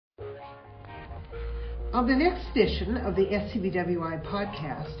On the next edition of the SCBWI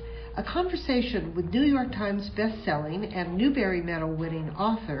podcast, a conversation with New York Times best-selling and Newbery Medal-winning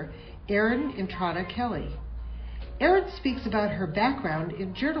author Erin Entrada Kelly. Erin speaks about her background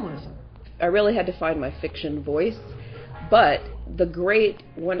in journalism. I really had to find my fiction voice, but the great,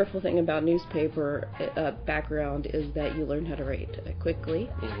 wonderful thing about newspaper background is that you learn how to write quickly,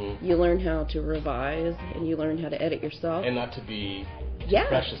 you learn how to revise, and you learn how to edit yourself. And not to be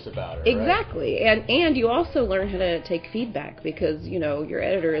precious about it. Exactly. Right? And you also learn how to take feedback because, you know, your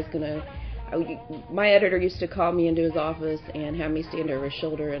editor is going to... My editor used to call me into his office and have me stand over his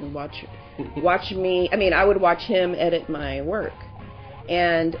shoulder and watch me. I mean, I would watch him edit my work.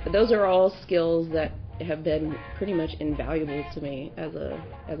 And those are all skills that have been pretty much invaluable to me as a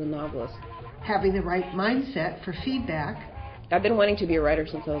novelist. Having the right mindset for feedback. I've been wanting to be a writer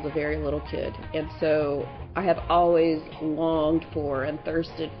since I was a very little kid, and so I have always longed for and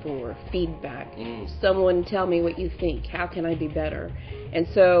thirsted for feedback. Someone tell me what you think. How can I be better? And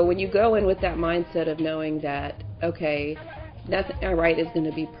so when you go in with that mindset of knowing that, okay, nothing I write is going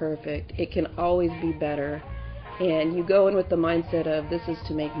to be perfect, it can always be better, and you go in with the mindset of this is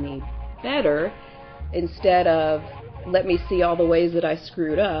to make me better, instead of let me see all the ways that I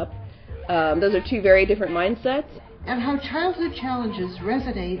screwed up. Those are two very different mindsets. And how childhood challenges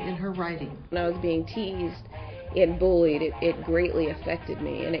resonate in her writing. When I was being teased and bullied, it greatly affected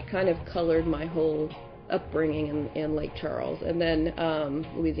me, and it kind of colored my whole upbringing in Lake Charles and then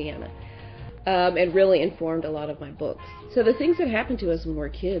Louisiana, and really informed a lot of my books. So the things that happen to us when we're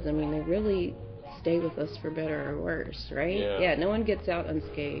kids, I mean, they really stay with us for better or worse, right? Yeah, no one gets out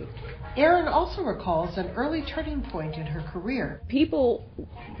unscathed. Erin also recalls an early turning point in her career. People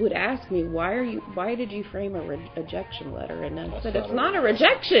would ask me, why did you frame a rejection letter? And I said, it's not a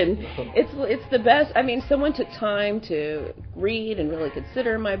rejection. It's the best. I mean, someone took time to read and really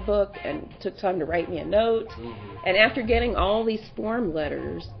consider my book and took time to write me a note. And after getting all these form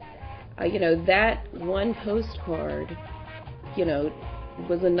letters, that one postcard,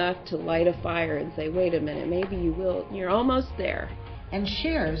 was enough to light a fire and say, wait a minute, maybe you will. You're almost there. And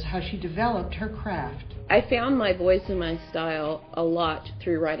shares how she developed her craft. I found my voice and my style a lot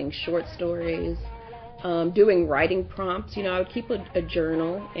through writing short stories, doing writing prompts. I would keep a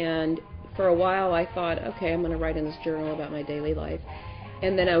journal, and for a while I thought, okay, I'm going to write in this journal about my daily life.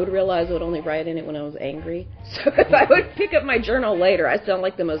 And then I would realize I would only write in it when I was angry. So if I would pick up my journal later, I sound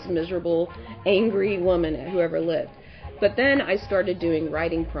like the most miserable, angry woman who ever lived. But then I started doing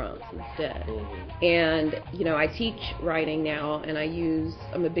writing prompts instead. And, I teach writing now, and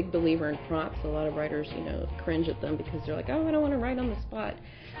I'm a big believer in prompts. A lot of writers, cringe at them because they're like, oh, I don't want to write on the spot.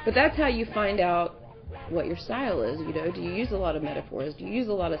 But that's how you find out what your style is, Do you use a lot of metaphors? Do you use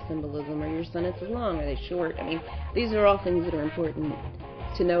a lot of symbolism? Are your sentences long? Are they short? I mean, these are all things that are important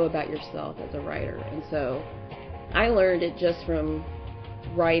to know about yourself as a writer. And so I learned it just from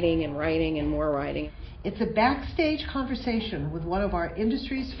writing and more writing. It's a backstage conversation with one of our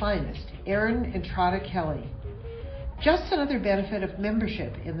industry's finest, Erin Entrada Kelly. Just another benefit of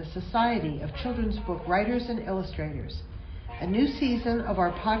membership in the Society of Children's Book Writers and Illustrators. A new season of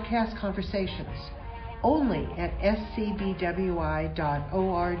our podcast conversations, only at scbwi.org.